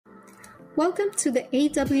Welcome to the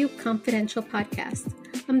AW Confidential podcast.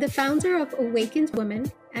 I'm the founder of Awakened Women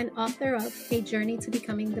and author of A Journey to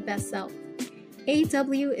Becoming the Best Self.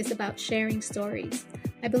 AW is about sharing stories.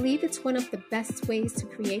 I believe it's one of the best ways to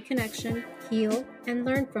create connection, heal, and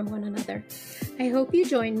learn from one another. I hope you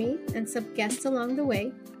join me and some guests along the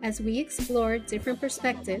way as we explore different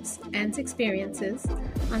perspectives and experiences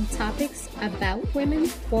on topics about women,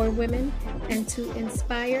 for women, and to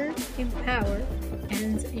inspire, empower,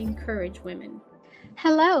 and encourage women.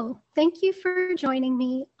 Hello, thank you for joining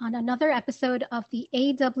me on another episode of the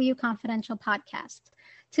AW Confidential podcast.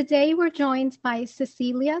 Today we're joined by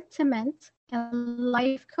Cecilia Tement, a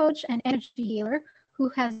life coach and energy healer who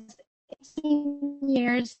has 18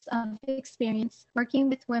 years of experience working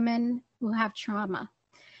with women who have trauma.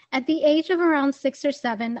 At the age of around 6 or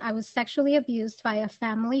 7, I was sexually abused by a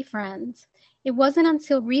family friend. It wasn't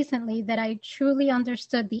until recently that I truly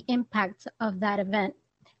understood the impact of that event.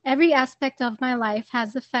 Every aspect of my life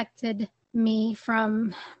has affected me,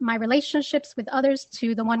 from my relationships with others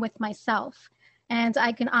to the one with myself. And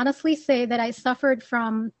I can honestly say that I suffered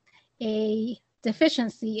from a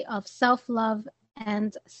deficiency of self-love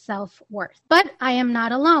and self-worth. But I am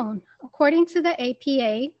not alone. According to the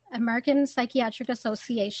APA, American Psychiatric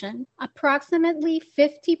Association, approximately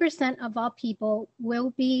 50% of all people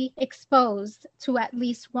will be exposed to at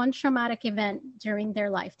least one traumatic event during their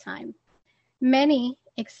lifetime. Many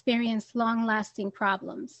experience long-lasting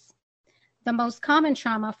problems. The most common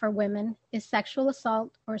trauma for women is sexual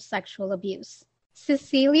assault or sexual abuse.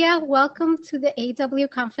 Cecilia, welcome to the AW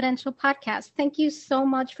Confidential podcast. Thank you so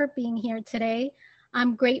much for being here today.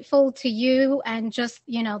 I'm grateful to you and just,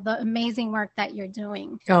 the amazing work that you're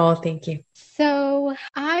doing. Oh, thank you. So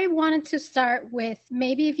I wanted to start with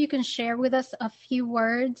maybe if you can share with us a few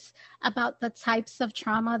words about the types of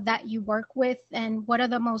trauma that you work with and what are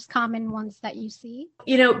the most common ones that you see?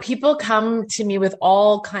 People come to me with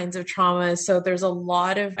all kinds of traumas. So there's a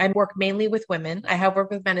lot of, I work mainly with women. I have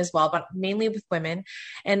worked with men as well, but mainly with women.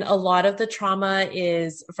 And a lot of the trauma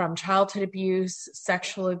is from childhood abuse,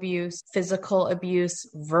 sexual abuse, physical abuse,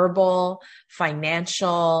 verbal,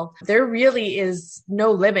 financial. There really is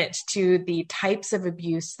no limit to the types of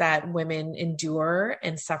abuse that women endure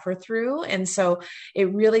and suffer through. And so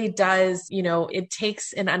it really does, it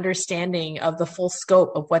takes an understanding of the full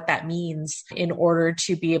scope of what that means in order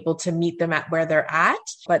to be able to meet them at where they're at.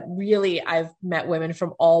 But really, I've met women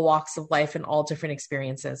from all walks of life and all different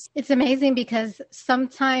experiences. It's amazing because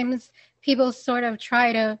sometimes people sort of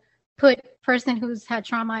try to put person who's had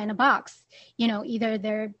trauma in a box. Either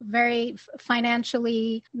they're very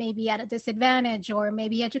financially maybe at a disadvantage or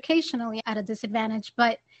maybe educationally at a disadvantage,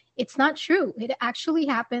 but it's not true. It actually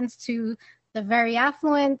happens to the very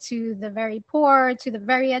affluent, to the very poor, to the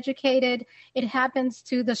very educated. It happens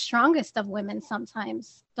to the strongest of women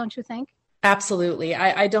sometimes, don't you think? Absolutely.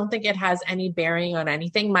 I don't think it has any bearing on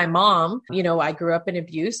anything. My mom, I grew up in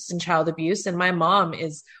abuse and child abuse, and my mom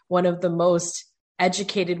is one of the most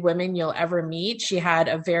educated women you'll ever meet. She had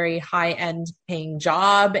a very high-end paying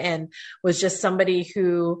job and was just somebody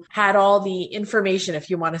who had all the information, if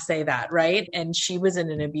you want to say that, right? And she was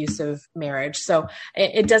in an abusive marriage. So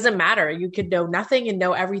it doesn't matter. You could know nothing and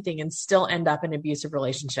know everything and still end up in an abusive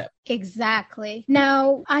relationship. Exactly.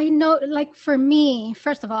 Now, I know, for me,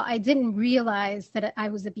 first of all, I didn't realize that I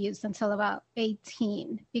was abused until about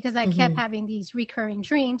 18 because I kept having these recurring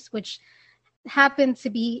dreams, which happen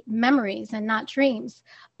to be memories and not dreams.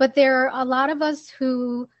 But there are a lot of us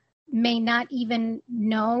who may not even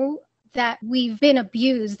know that we've been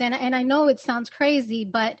abused. And I know it sounds crazy,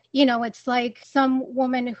 but, it's like some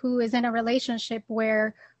woman who is in a relationship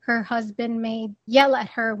where her husband may yell at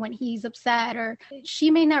her when he's upset, or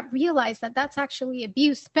she may not realize that that's actually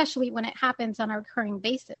abuse, especially when it happens on a recurring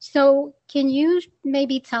basis. So can you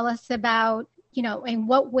maybe tell us about, in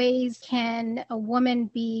what ways can a woman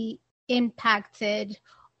be impacted,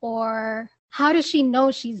 or how does she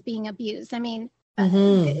know she's being abused? I mean,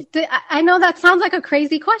 I know that sounds like a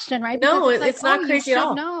crazy question, right? No, it's not crazy at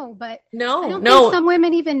all. No, but no, I don't think some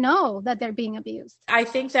women even know that they're being abused. I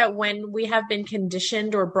think that when we have been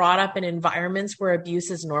conditioned or brought up in environments where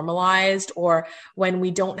abuse is normalized, or when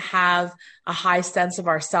we don't have a high sense of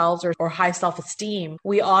ourselves or high self-esteem,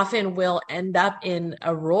 we often will end up in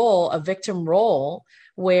a victim role,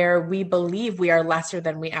 where we believe we are lesser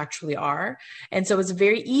than we actually are. And so it's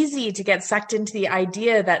very easy to get sucked into the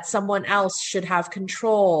idea that someone else should have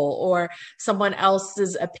control, or someone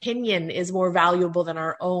else's opinion is more valuable than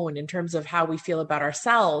our own in terms of how we feel about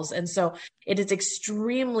ourselves. And so it is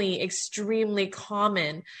extremely, extremely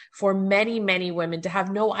common for many, many women to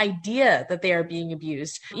have no idea that they are being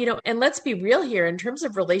abused. And let's be real here, in terms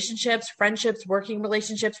of relationships, friendships, working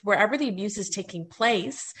relationships, wherever the abuse is taking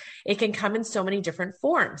place, it can come in so many different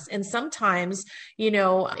forms. And sometimes,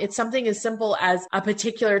 it's something as simple as a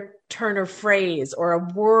particular turn of phrase or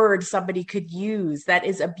a word somebody could use that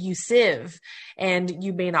is abusive, and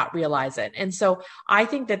you may not realize it. And so I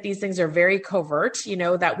think that these things are very covert,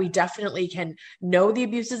 that we definitely can know the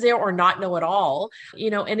abuse is there or not know at all,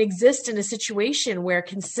 and exist in a situation where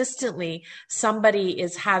consistently somebody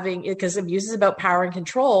is having, because abuse is about power and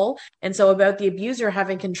control. And so about the abuser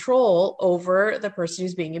having control over the person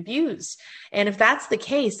who's being abused. And if that's the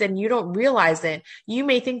case, then you don't realize it. You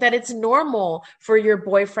may think that it's normal for your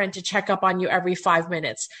boyfriend to check up on you every 5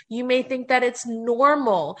 minutes. You may think that it's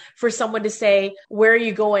normal for someone to say, "Where are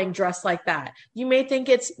you going dressed like that?" You may think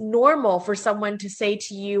it's normal for someone to say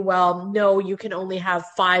to you, "Well, no, you can only have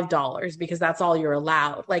 $5 because that's all you're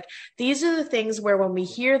allowed." Like, these are the things where when we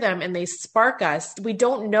hear them and they spark us, we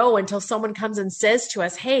don't know until someone comes and says to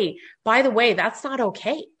us, "Hey, by the way, that's not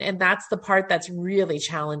okay." And that's the part that's really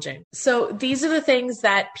challenging. So these are the things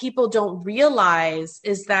that people don't realize,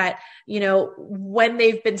 is that, when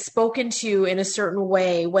they've been spoken to in a certain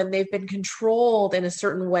way, when they've been controlled in a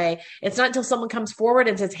certain way, it's not until someone comes forward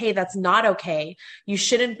and says, "Hey, that's not okay. You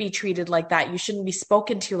shouldn't be treated like that. You shouldn't be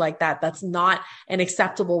spoken to like that. That's not an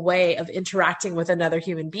acceptable way of interacting with another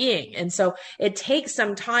human being." And so it takes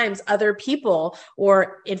sometimes other people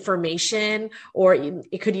or information, or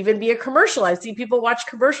it could even be a commercial. I've seen people watch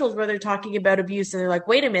commercials where they're talking about abuse and they're like,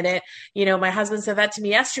 "Wait a minute, my husband said that to me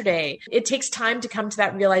yesterday." It takes time to come to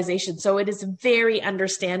that realization. So it is very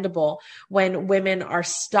understandable when women are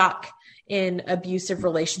stuck in abusive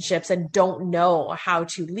relationships and don't know how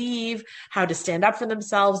to leave, how to stand up for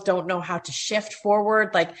themselves, don't know how to shift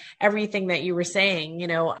forward, like everything that you were saying.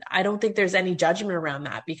 I don't think there's any judgment around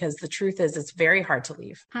that, because the truth is it's very hard to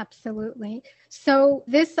leave. Absolutely. So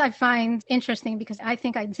this I find interesting because I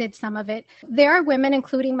think I did some of it. There are women,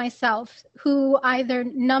 including myself, who either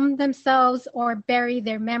numb themselves or bury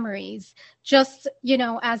their memories just,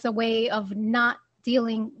 as a way of not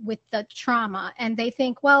dealing with the trauma. And they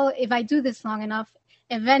think, well, if I do this long enough,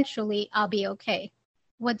 eventually I'll be okay.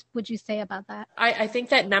 What would you say about that? I think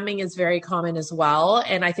that numbing is very common as well.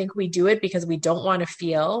 And I think we do it because we don't want to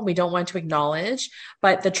feel, we don't want to acknowledge,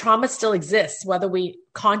 but the trauma still exists, whether we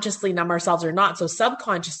consciously numb ourselves or not. So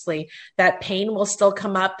subconsciously, that pain will still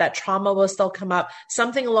come up, that trauma will still come up.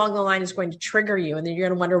 Something along the line is going to trigger you. And then you're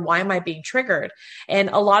going to wonder, why am I being triggered? And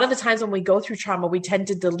a lot of the times when we go through trauma, we tend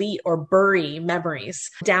to delete or bury memories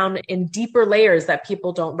down in deeper layers that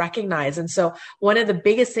people don't recognize. And so one of the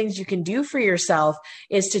biggest things you can do for yourself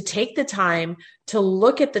is to take the time to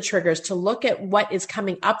look at the triggers, to look at what is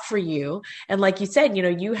coming up for you. And like you said,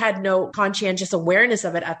 you had no conscientious awareness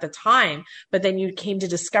of it at the time, but then you came to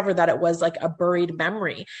discover that it was like a buried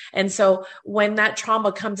memory. And so when that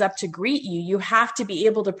trauma comes up to greet you, you have to be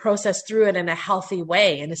able to process through it in a healthy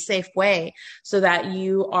way, in a safe way, so that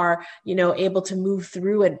you are, able to move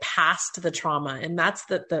through and past the trauma. And that's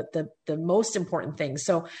the most important thing.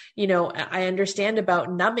 So, I understand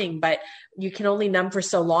about numbing, but you can only numb for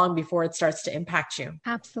so long before it starts to impact you.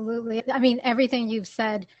 Absolutely. I mean, everything you've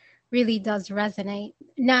said really does resonate.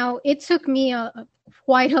 Now, it took me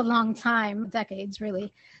quite a long time, decades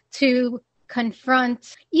really, to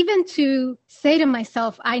confront, even to say to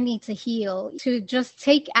myself, I need to heal, to just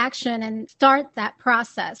take action and start that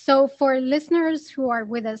process. So for listeners who are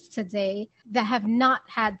with us today that have not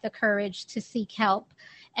had the courage to seek help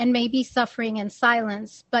and may be suffering in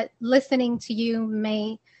silence, but listening to you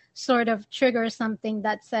may sort of trigger something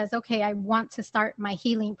that says, okay, I want to start my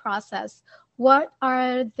healing process. What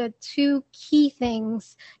are the two key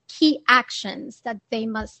things, key actions that they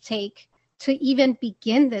must take to even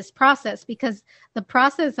begin this process? Because the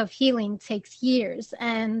process of healing takes years.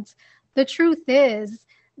 And the truth is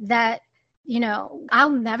that, I'll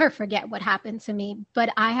never forget what happened to me,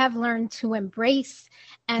 but I have learned to embrace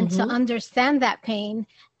and to understand that pain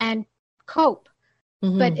and cope.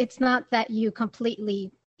 But it's not that you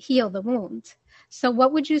completely heal the wound. So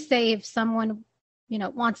what would you say if someone,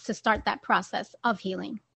 wants to start that process of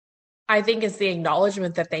healing? I think it's the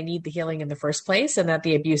acknowledgement that they need the healing in the first place and that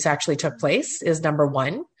the abuse actually took place is number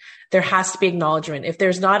one. There has to be acknowledgement. If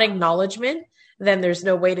there's not acknowledgement, then there's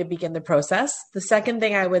no way to begin the process. The second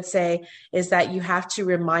thing I would say is that you have to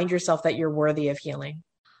remind yourself that you're worthy of healing.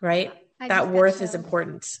 right? I That just got worth is chills.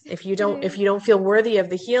 important. If you don't feel worthy of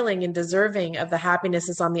the healing and deserving of the happiness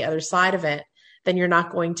that's on the other side of it, then you're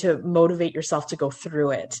not going to motivate yourself to go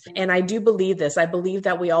through it. And I do believe this. I believe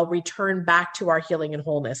that we all return back to our healing and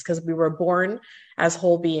wholeness because we were born as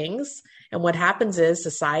whole beings. And what happens is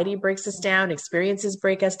society breaks us down, experiences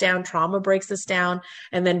break us down, trauma breaks us down,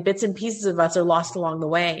 and then bits and pieces of us are lost along the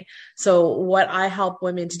way. So what I help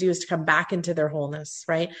women to do is to come back into their wholeness,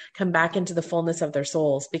 right? Come back into the fullness of their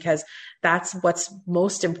souls, because that's what's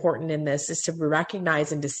most important in this, is to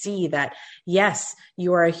recognize and to see that, yes,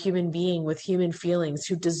 you are a human being with human feelings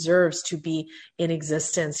who deserves to be in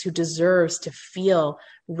existence, who deserves to feel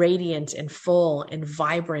radiant and full and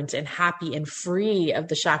vibrant and happy and free of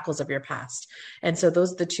the shackles of your past. And so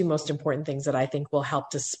those are the two most important things that I think will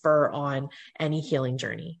help to spur on any healing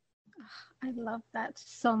journey. I love that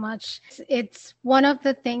so much. It's one of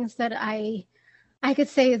the things that I could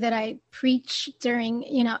say that I preach during,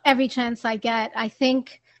 every chance I get. I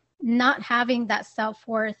think not having that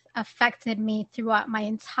self-worth affected me throughout my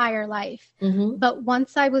entire life. Mm-hmm. But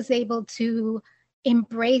once I was able to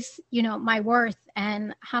embrace, my worth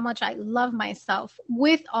and how much I love myself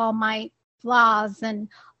with all my flaws and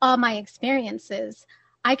all my experiences,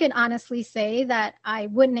 I can honestly say that I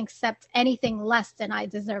wouldn't accept anything less than I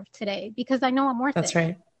deserve today, because I know I'm worth it. That's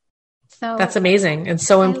right. So that's amazing and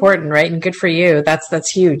so important, right? And good for you.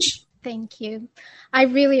 That's huge. Thank you. I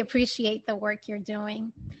really appreciate the work you're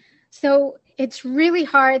doing. So it's really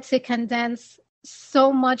hard to condense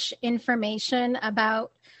so much information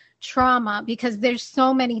about trauma because there's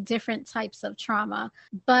so many different types of trauma.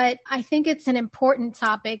 But I think it's an important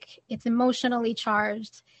topic. It's emotionally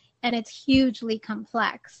charged and it's hugely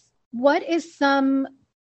complex. What is some,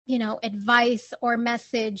 advice or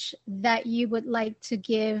message that you would like to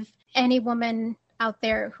give any woman out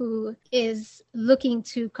there who is looking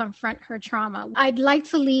to confront her trauma? I'd like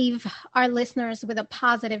to leave our listeners with a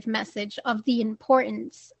positive message of the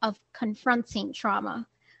importance of confronting trauma.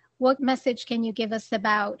 What message can you give us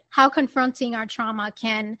about how confronting our trauma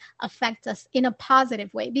can affect us in a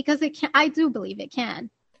positive way? Because it can, I do believe it can.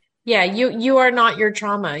 Yeah, you are not your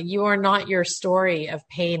trauma. You are not your story of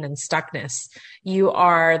pain and stuckness. You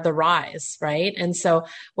are the rise, right? And so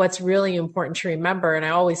what's really important to remember, and I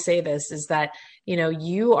always say this, is that,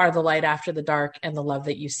 you are the light after the dark and the love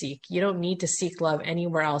that you seek. You don't need to seek love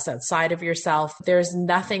anywhere else outside of yourself. There's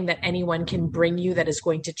nothing that anyone can bring you that is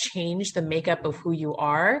going to change the makeup of who you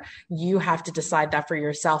are. You have to decide that for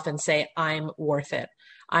yourself and say, I'm worth it.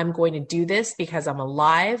 I'm going to do this because I'm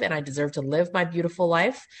alive and I deserve to live my beautiful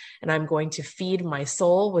life. And I'm going to feed my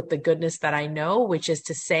soul with the goodness that I know, which is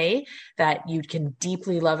to say that you can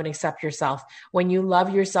deeply love and accept yourself. When you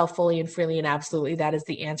love yourself fully and freely and absolutely, that is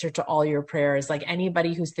the answer to all your prayers. Like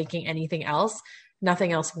anybody who's thinking anything else,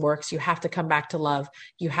 nothing else works. You have to come back to love.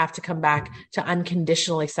 You have to come back to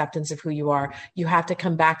unconditional acceptance of who you are. You have to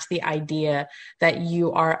come back to the idea that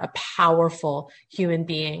you are a powerful human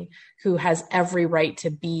being who has every right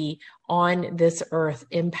to be on this earth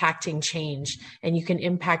impacting change. And you can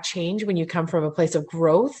impact change when you come from a place of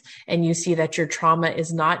growth and you see that your trauma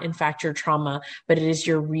is not, in fact, your trauma, but it is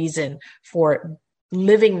your reason for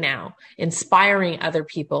living now, inspiring other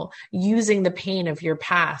people, using the pain of your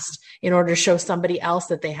past in order to show somebody else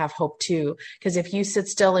that they have hope too. Because if you sit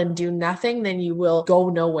still and do nothing, then you will go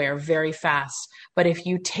nowhere very fast. But if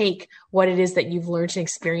you take what it is that you've learned and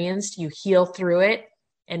experienced, you heal through it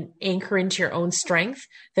and anchor into your own strength,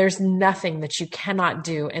 there's nothing that you cannot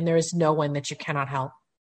do. And there is no one that you cannot help.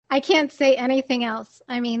 I can't say anything else.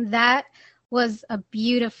 I mean, that was a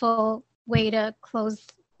beautiful way to close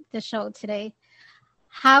the show today.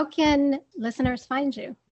 How can listeners find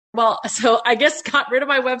you? Well, so I just got rid of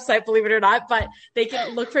my website, believe it or not, but they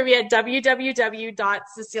can look for me at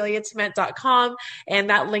www.ceciliatement.com. And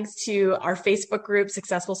that links to our Facebook group,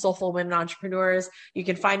 Successful Soulful Women Entrepreneurs. You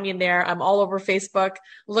can find me in there. I'm all over Facebook.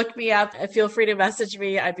 Look me up. Feel free to message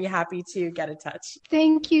me. I'd be happy to get in touch.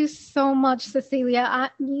 Thank you so much,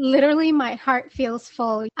 Cecilia. Literally, my heart feels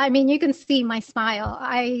full. I mean, you can see my smile.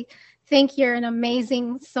 I think you're an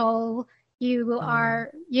amazing soul. You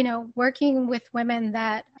are, working with women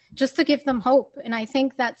that just to give them hope. And I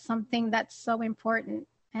think that's something that's so important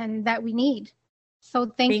and that we need. So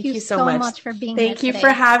thank you so much for being here today. Thank you for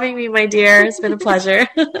having me, my dear. It's been a pleasure.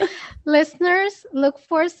 Listeners, look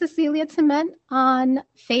for Cecilia Tement on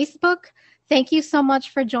Facebook. Thank you so much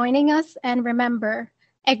for joining us. And remember,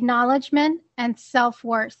 acknowledgement and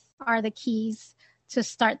self-worth are the keys to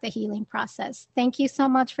start the healing process. Thank you so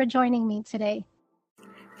much for joining me today.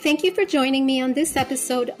 Thank you for joining me on this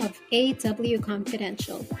episode of AW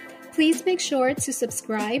Confidential. Please make sure to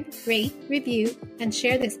subscribe, rate, review, and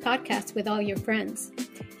share this podcast with all your friends.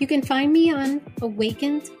 You can find me on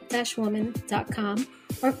awakened-woman.com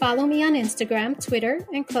or follow me on Instagram, Twitter,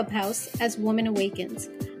 and Clubhouse as Woman Awakens.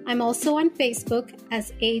 I'm also on Facebook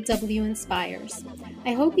as AW Inspires.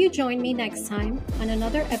 I hope you join me next time on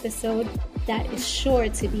another episode that is sure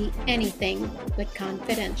to be anything but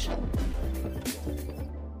confidential.